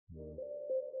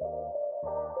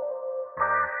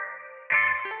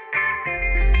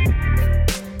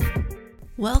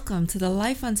Welcome to the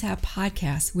Life on Tap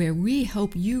podcast, where we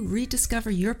hope you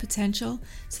rediscover your potential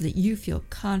so that you feel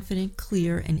confident,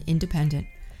 clear, and independent.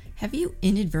 Have you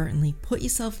inadvertently put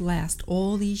yourself last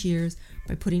all these years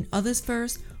by putting others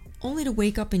first, only to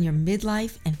wake up in your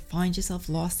midlife and find yourself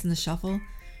lost in the shuffle?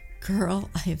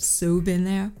 Girl, I have so been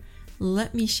there.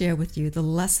 Let me share with you the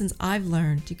lessons I've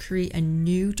learned to create a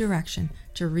new direction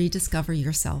to rediscover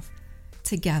yourself.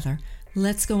 Together,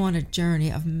 let's go on a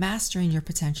journey of mastering your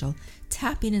potential,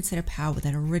 tapping into the power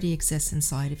that already exists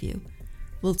inside of you.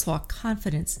 We'll talk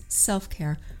confidence,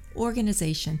 self-care,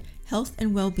 organization, health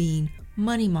and well-being,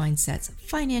 money mindsets,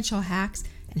 financial hacks,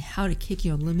 and how to kick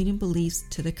your limiting beliefs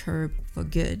to the curb for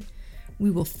good.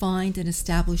 We will find and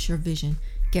establish your vision,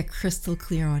 get crystal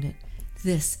clear on it.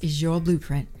 This is your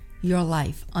blueprint, your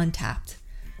life untapped.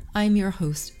 I'm your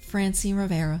host, Francine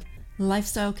Rivera,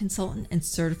 lifestyle consultant and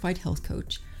certified health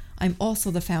coach. I'm also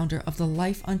the founder of the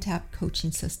Life Untapped coaching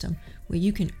system, where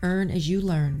you can earn as you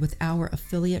learn with our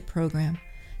affiliate program.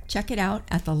 Check it out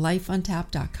at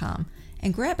thelifeuntapped.com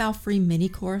and grab our free mini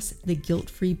course, The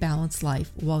Guilt-Free Balanced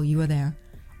Life, while you are there.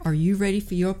 Are you ready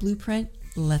for your blueprint?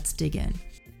 Let's dig in.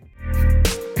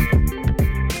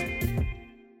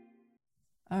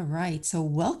 All right, so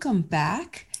welcome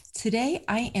back. Today,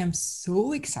 I am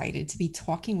so excited to be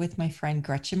talking with my friend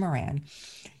Gretchen Moran.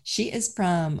 She is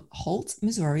from Holt,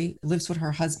 Missouri, lives with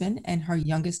her husband and her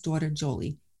youngest daughter,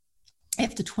 Jolie.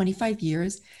 After 25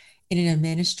 years in an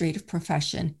administrative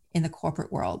profession in the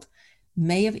corporate world,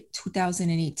 May of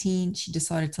 2018, she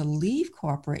decided to leave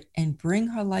corporate and bring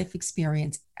her life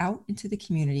experience out into the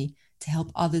community to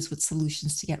help others with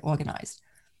solutions to get organized.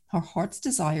 Her heart's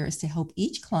desire is to help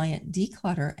each client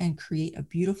declutter and create a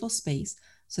beautiful space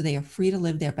so they are free to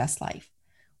live their best life.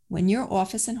 When your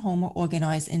office and home are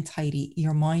organized and tidy,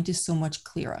 your mind is so much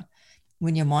clearer.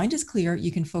 When your mind is clear,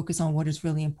 you can focus on what is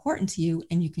really important to you,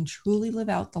 and you can truly live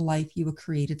out the life you were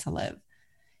created to live.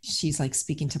 She's like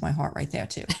speaking to my heart right there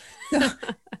too. So,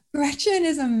 Gretchen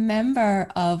is a member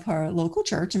of her local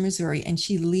church in Missouri, and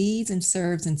she leads and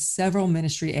serves in several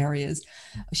ministry areas.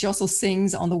 She also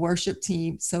sings on the worship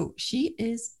team, so she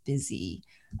is busy.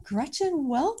 Gretchen,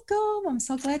 welcome. I'm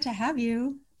so glad to have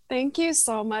you. Thank you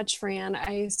so much, Fran.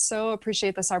 I so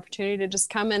appreciate this opportunity to just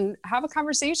come and have a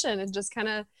conversation and just kind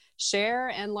of share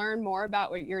and learn more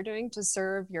about what you're doing to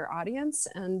serve your audience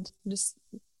and just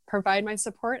provide my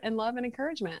support and love and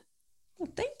encouragement.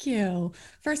 Well, thank you.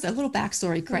 First, a little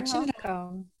backstory. Gretchen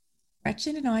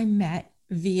and I met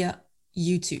via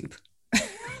YouTube,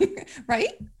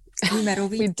 right? We met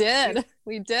over YouTube.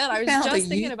 We did. I was just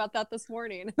thinking about that this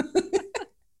morning.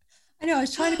 I know, I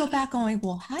was trying to go back going,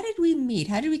 well, how did we meet?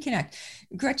 How did we connect?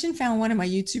 Gretchen found one of my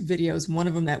YouTube videos, one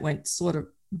of them that went sort of,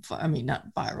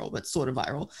 not viral, but sort of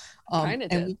viral.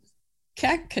 And we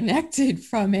got connected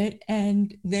from it.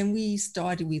 And then we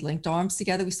linked arms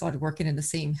together. We started working in the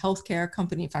same healthcare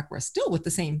company. In fact, we're still with the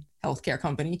same healthcare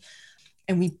company.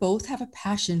 And we both have a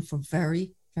passion for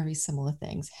very, very similar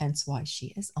things, hence why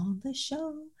she is on the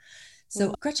show.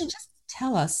 So Gretchen, just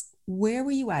tell us, where were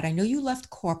you at? I know you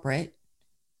left corporate.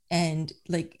 And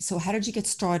so how did you get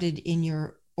started in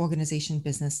your organization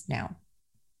business now?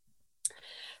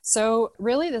 So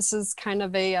really, this is kind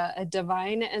of a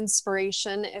divine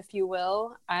inspiration, if you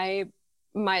will.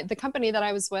 The company that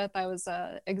I was with, I was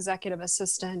an executive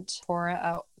assistant for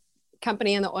a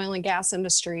company in the oil and gas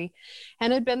industry,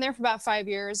 and had been there for about 5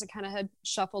 years. I kind of had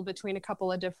shuffled between a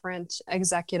couple of different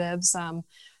executives.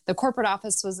 The corporate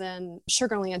office was in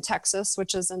Sugar Land, Texas,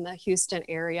 which is in the Houston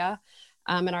area.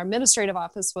 And our administrative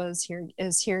office is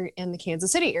here in the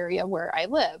Kansas City area where I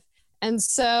live. And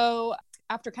so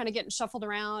after kind of getting shuffled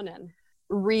around and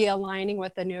realigning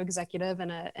with a new executive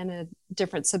and a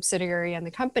different subsidiary in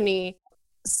the company,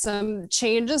 some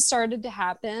changes started to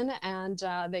happen, and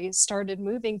they started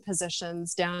moving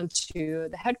positions down to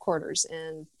the headquarters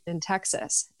in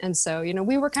Texas. And so,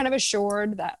 we were kind of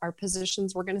assured that our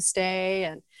positions were going to stay.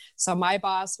 And so my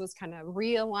boss was kind of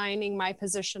realigning my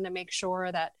position to make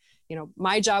sure that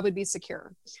my job would be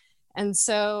secure. And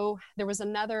so there was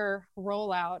another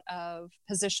rollout of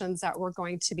positions that were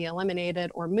going to be eliminated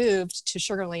or moved to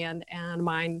Sugar Land, and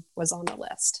mine was on the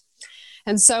list.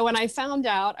 And so when I found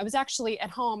out, I was actually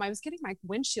at home, I was getting my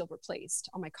windshield replaced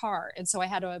on my car. And so I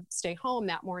had to stay home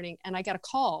that morning, and I got a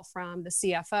call from the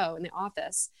CFO in the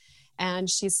office. And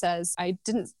she says, I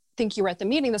didn't think you were at the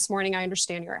meeting this morning. I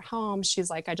understand you're at home. She's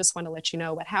like, I just want to let you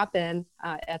know what happened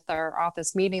at our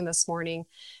office meeting this morning,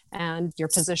 and your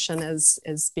position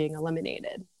is being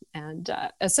eliminated. And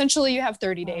essentially you have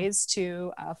 30 days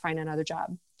to find another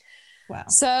job. Wow.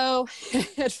 So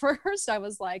at first I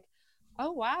was like,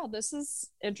 oh, wow, this is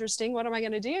interesting. What am I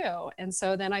going to do? And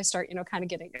so then I start, kind of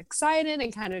getting excited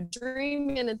and kind of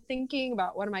dreaming and thinking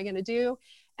about what am I going to do?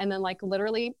 And then like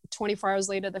literally 24 hours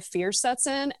later, the fear sets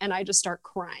in and I just start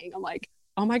crying. I'm like,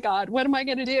 oh my God, what am I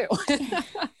going to do?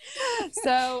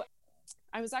 So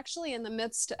I was actually in the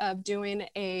midst of doing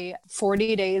a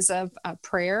 40 days of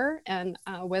prayer and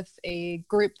with a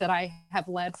group that I have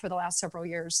led for the last several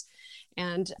years.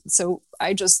 And so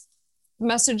I just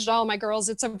messaged all my girls.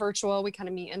 It's a virtual, we kind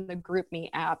of meet in the GroupMe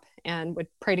app and would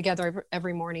pray together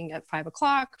every morning at 5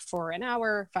 o'clock for an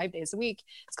hour, 5 days a week.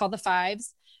 It's called the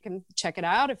Fives. You can check it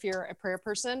out if you're a prayer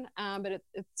person, but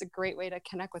it's a great way to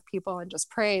connect with people and just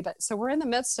pray. But so we're in the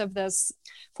midst of this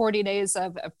 40 days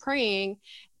of praying,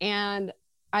 and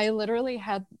I literally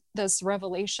had this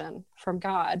revelation from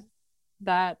God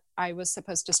that I was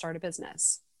supposed to start a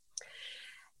business.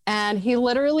 And he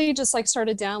literally just like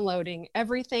started downloading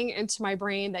everything into my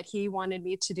brain that he wanted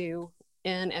me to do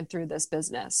in and through this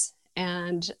business.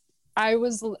 And I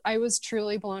was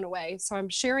truly blown away. So I'm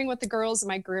sharing with the girls in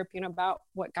my group, about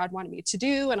what God wanted me to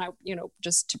do, and I,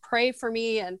 just to pray for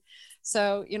me. And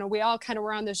so, we all kind of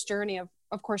were on this journey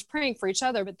of course, praying for each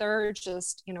other, but they're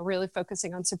just, really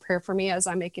focusing on some prayer for me as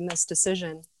I'm making this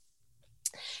decision.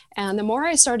 And the more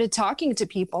I started talking to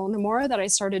people and the more that I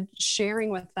started sharing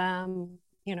with them,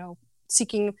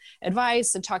 seeking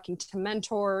advice and talking to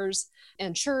mentors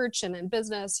in church and in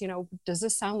business, does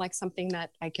this sound like something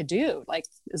that I could do? Like,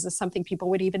 is this something people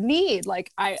would even need?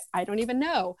 Like, I don't even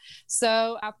know.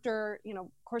 So after, of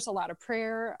course, a lot of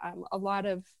prayer, a lot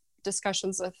of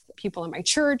discussions with people in my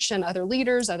church and other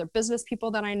leaders, other business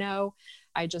people that I know,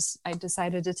 I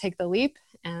decided to take the leap,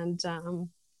 and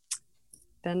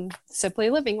then Simply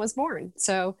Living was born.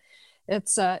 So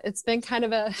it's been kind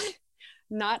of a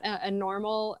not a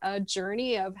normal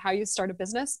journey of how you start a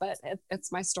business, but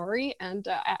it's my story, and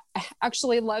I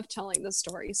actually love telling the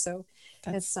story. So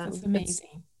that's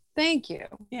amazing. Thank you.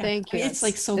 Yeah. Thank you. I mean, it's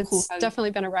like so cool. It's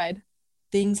definitely been a ride.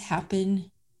 Things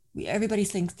happen. Everybody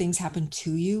thinks things happen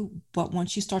to you, but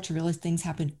once you start to realize things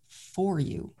happen for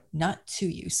you, not to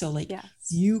you. So like, yes,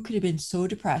 you could have been so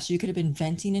depressed. You could have been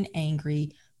venting and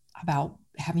angry about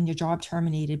having your job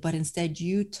terminated, but instead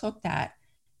you took that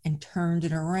and turned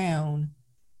it around,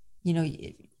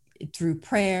 through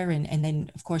prayer. And then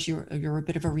of course you're a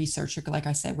bit of a researcher. Like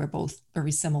I said, we're both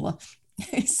very similar.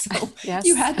 So yes,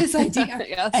 you had this idea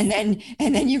yes, and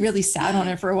then you really sat on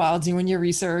it for a while doing your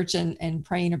research and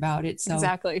praying about it. So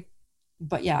exactly.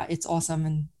 But yeah, it's awesome.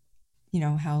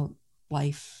 And how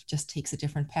life just takes a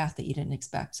different path that you didn't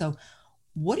expect. So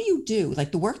what do you do?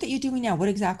 Like the work that you're doing now, what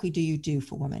exactly do you do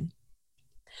for women?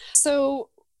 So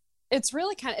it's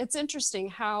really it's interesting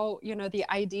how, the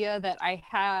idea that I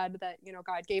had that,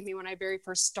 God gave me when I very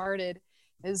first started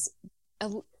is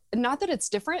not that it's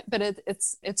different, but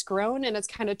it's grown and it's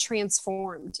kind of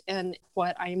transformed in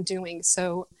what I'm doing.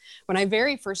 So when I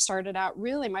very first started out,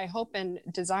 really my hope and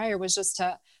desire was just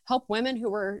to help women who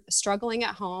were struggling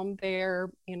at home. They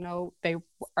are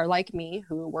like me,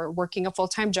 who were working a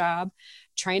full-time job,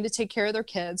 trying to take care of their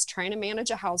kids, trying to manage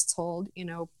a household,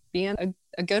 being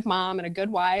a good mom and a good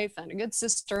wife and a good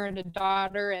sister and a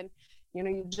daughter. And,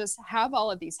 you just have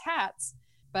all of these hats,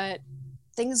 but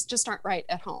things just aren't right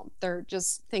at home.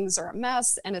 Things are a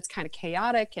mess and it's kind of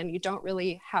chaotic and you don't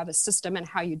really have a system in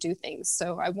how you do things.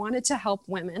 So I wanted to help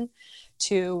women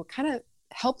to kind of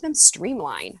help them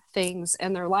streamline things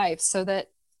in their life so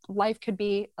that life could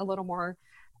be a little more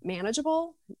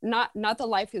manageable. Not that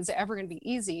life is ever going to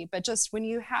be easy, but just when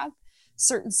you have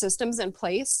certain systems in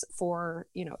place for,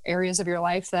 areas of your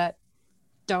life that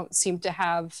don't seem to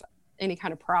have any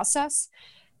kind of process,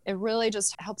 it really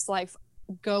just helps life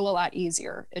go a lot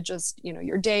easier. It just,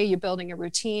 your day, you're building a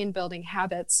routine, building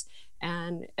habits.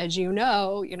 And as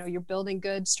you're building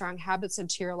good, strong habits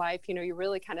into your life, you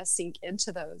really kind of sink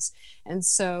into those. And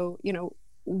so,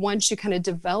 once you kind of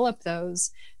develop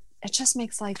those, it just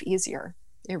makes life easier.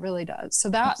 It really does. So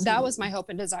that was my hope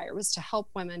and desire, was to help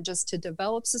women just to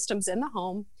develop systems in the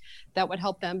home that would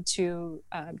help them to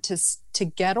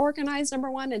get organized, number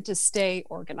one, and to stay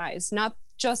organized. Not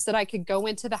just that I could go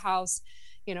into the house,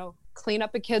 clean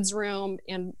up a kid's room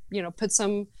and, put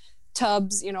some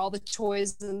tubs, all the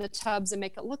toys in the tubs and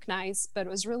make it look nice. But it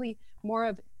was really more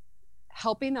of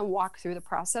helping them walk through the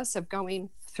process of going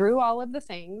through all of the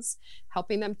things,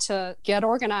 helping them to get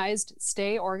organized,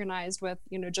 stay organized with,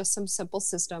 just some simple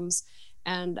systems,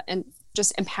 and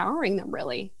just empowering them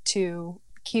really to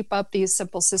keep up these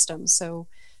simple systems. So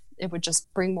it would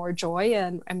just bring more joy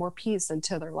and more peace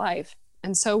into their life.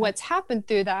 And so what's happened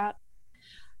through that,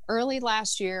 early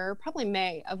last year, probably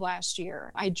May of last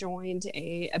year, I joined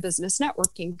a business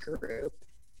networking group.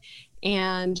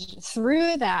 And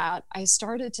through that, I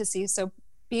started to see, so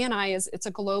BNI it's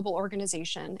a global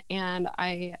organization, and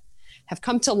I have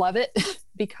come to love it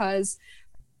because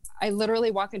I literally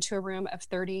walk into a room of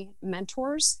 30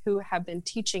 mentors who have been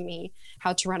teaching me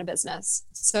how to run a business.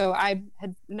 So I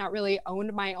had not really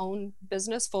owned my own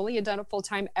business fully and done it full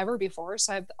time ever before.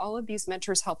 So I have all of these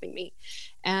mentors helping me.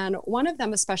 And one of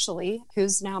them, especially,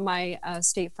 who's now my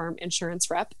State Farm insurance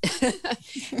rep,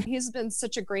 he's been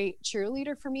such a great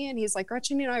cheerleader for me. And he's like,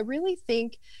 Gretchen, I really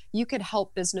think you could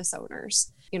help business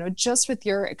owners, just with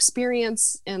your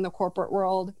experience in the corporate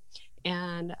world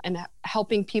and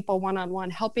helping people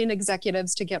one-on-one, helping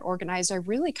executives to get organized. I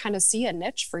really kind of see a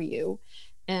niche for you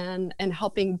and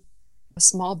helping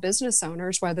small business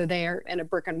owners, whether they are in a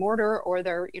brick and mortar or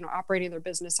they're, operating their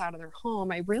business out of their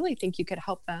home. I really think you could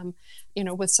help them,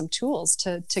 with some tools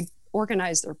to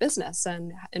organize their business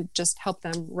and just help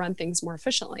them run things more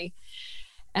efficiently.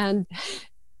 And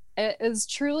it is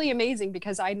truly amazing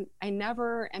because I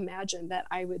never imagined that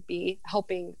I would be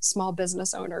helping small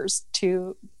business owners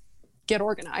to get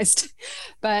organized.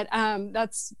 But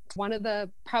that's one of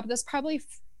that's probably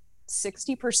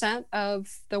 60% of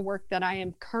the work that I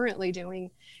am currently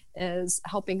doing is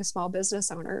helping small business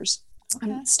owners.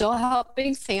 Okay. I'm still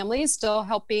helping families, still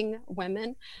helping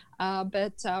women.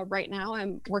 But right now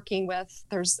I'm working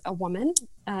there's a woman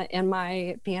in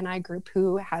my BNI group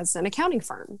who has an accounting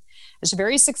firm. It's a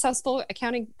very successful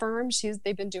accounting firm.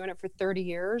 They've been doing it for 30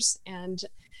 years. And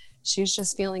she's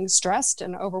just feeling stressed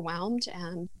and overwhelmed,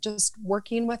 and just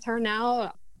working with her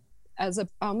now as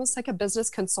almost like a business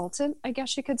consultant, I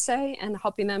guess you could say, and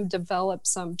helping them develop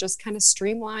just kind of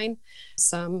streamline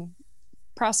some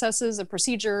processes and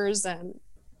procedures and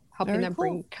helping them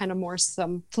bring kind of more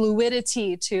some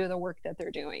fluidity to the work that they're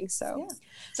doing. So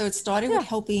it started with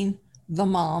helping the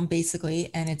mom basically,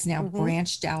 and it's now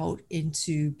branched out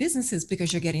into businesses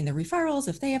because you're getting the referrals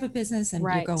if they have a business and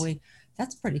you're going,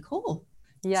 that's pretty cool.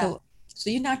 Yeah. So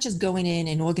you're not just going in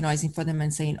and organizing for them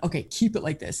and saying, okay, keep it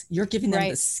like this. You're giving them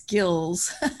the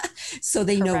skills so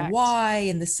they know why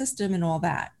and the system and all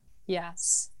that.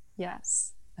 Yes.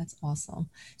 Yes. That's awesome.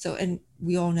 So, and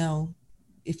we all know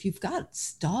if you've got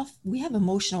stuff, we have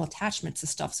emotional attachment to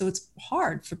stuff. So it's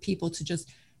hard for people to just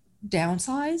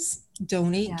downsize,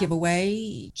 donate, give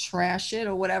away, trash it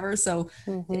or whatever. So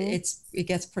it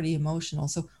gets pretty emotional.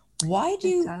 So what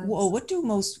do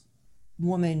most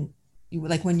women,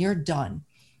 like when you're done,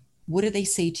 what do they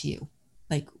say to you?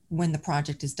 Like when the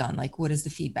project is done, like what is the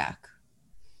feedback?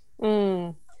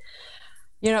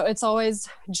 It's always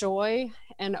joy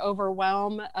and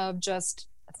overwhelm of just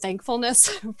thankfulness,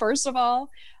 first of all,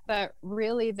 but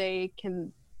really they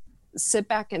can sit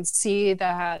back and see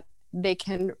that they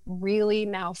can really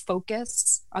now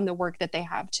focus on the work that they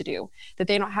have to do, that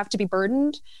they don't have to be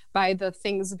burdened by the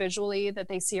things visually that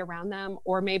they see around them,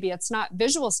 or maybe it's not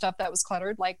visual stuff that was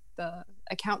cluttered, like the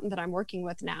accountant that I'm working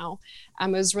with now.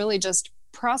 It was really just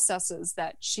processes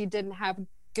that she didn't have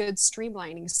good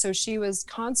streamlining. So she was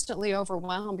constantly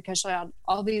overwhelmed because she had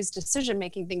all these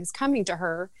decision-making things coming to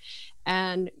her,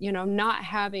 and, not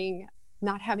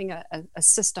having a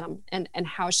system and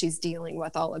how she's dealing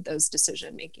with all of those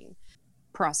decision-making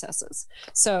processes.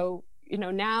 So,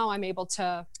 now I'm able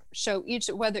to show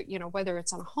whether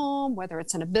it's on a home, whether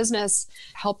it's in a business,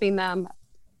 helping them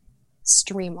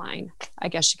streamline, I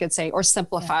guess you could say, or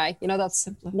simplify. That's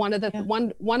one of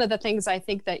the things I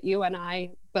think that you and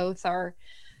I both are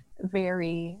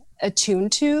very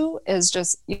attuned to is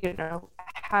just,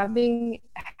 having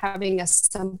a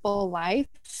simple life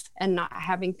and not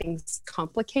having things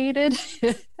complicated.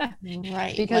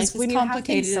 Right. Because when you have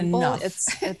things simple, enough.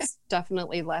 it's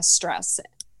definitely less stress.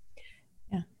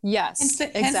 Yeah. Yes,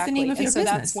 exactly. Hence the name of your so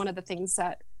business. That's one of the things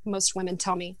that most women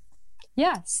tell me.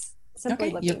 Yes.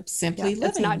 Simply living. You're simply living.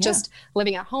 It's not just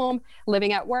living at home,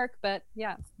 living at work, but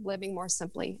living more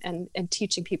simply and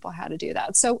teaching people how to do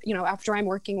that. So, after I'm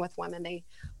working with women, they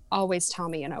always tell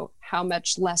me, how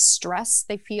much less stress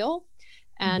they feel.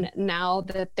 And now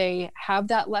that they have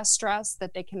that less stress,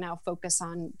 that they can now focus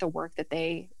on the work that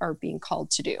they are being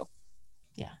called to do.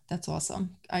 Yeah, that's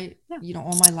awesome.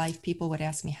 All my life, people would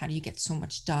ask me, how do you get so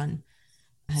much done?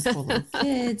 I had 4 little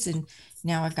kids, and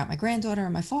now I've got my granddaughter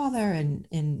and my father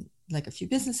and like a few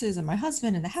businesses and my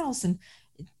husband and the house. And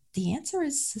the answer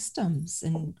is systems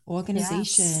and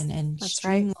organization and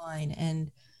streamline.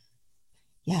 And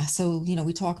so,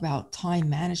 we talk about time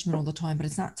management all the time, but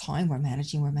it's not time we're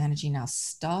managing our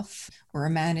stuff. We're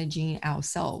managing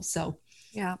ourselves. So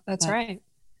that's right.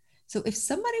 So if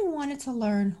somebody wanted to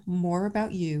learn more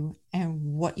about you and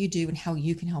what you do and how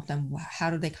you can help them, how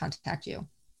do they contact you?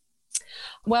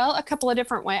 Well, a couple of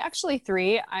different ways, actually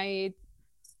 3.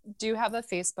 do have a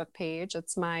Facebook page.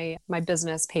 It's my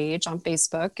business page on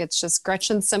Facebook. It's just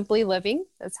Gretchen Simply Living.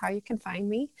 That's how you can find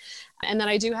me. And then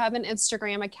I do have an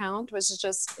Instagram account, which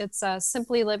is it's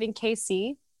Simply Living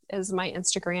KC is my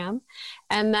Instagram.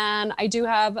 And then I do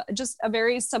have just a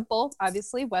very simple,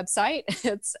 obviously, website.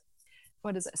 It's,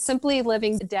 what is it?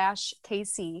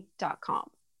 simplyliving-kc.com.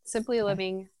 Simply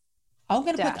Living. I'm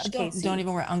going to put, don't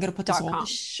even worry. I'm going to put this all in the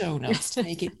show notes to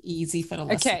make it easy for the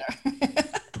listener.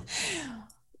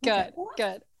 Good.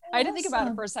 I didn't think about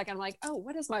it for a second. I'm like, oh,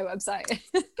 what is my website?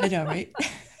 I know, right?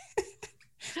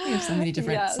 We have so many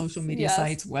different social media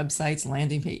sites, websites,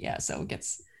 landing page. Yeah, so it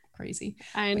gets crazy.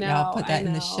 I know. I'll put that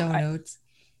in the show notes.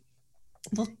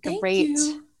 Well, thank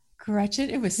you, Gretchen.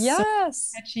 It was so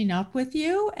catching up with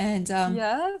you. And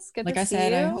good like to I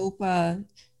said, see you. I hope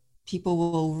people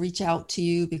will reach out to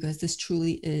you, because this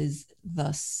truly is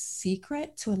the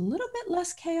secret to a little bit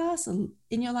less chaos in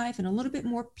your life and a little bit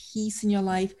more peace in your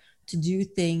life, to do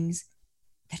things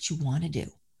that you want to do,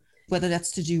 whether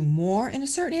that's to do more in a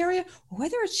certain area or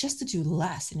whether it's just to do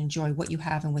less and enjoy what you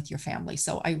have and with your family.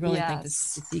 So I really think this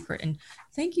is the secret. And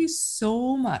thank you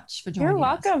so much for joining us. You're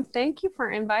welcome. Thank you for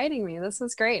inviting me. This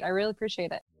was great. I really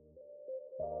appreciate it.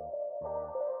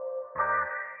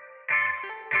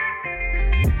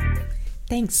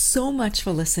 Thanks so much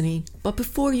for listening. But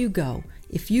before you go,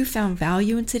 if you found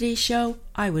value in today's show,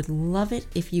 I would love it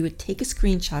if you would take a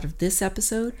screenshot of this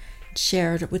episode and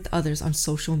share it with others on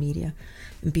social media.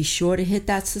 And be sure to hit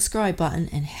that subscribe button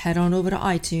and head on over to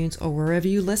iTunes or wherever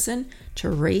you listen to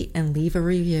rate and leave a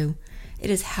review. It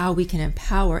is how we can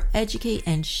empower, educate,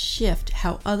 and shift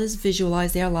how others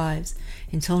visualize their lives.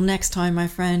 Until next time, my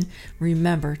friend,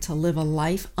 remember to live a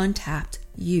life untapped.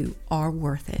 You are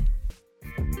worth it.